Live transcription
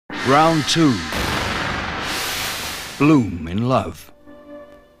Round 2. Blume in Love.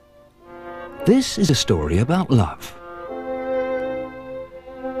 This is a story about love.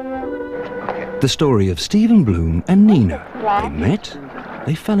 The story of Stephen Blume and Nina. They met,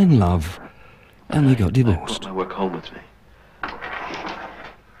 they fell in love, and they got divorced. I brought my work home with me.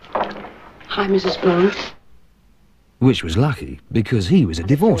 Hi, Mrs. Blume. Which was lucky, because he was a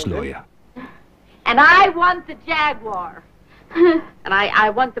divorce lawyer. And I want the Jaguar. And I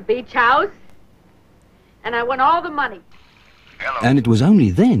want the beach house. And I want all the money. And it was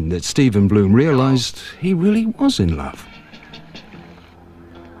only then that Stephen Blume realized he really was in love.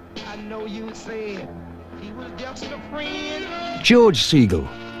 I know you said he was just a friend, George Segal,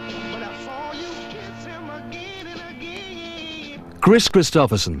 but I saw you kiss him again and again. Kris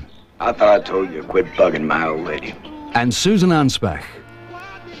Kristofferson, I thought I told you to quit bugging my old lady. and Susan Anspach.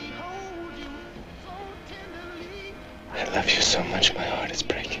 I love you so much, my heart is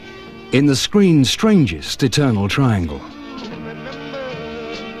breaking. In the screen's strangest eternal triangle.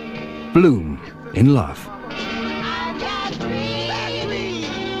 Blume in Love.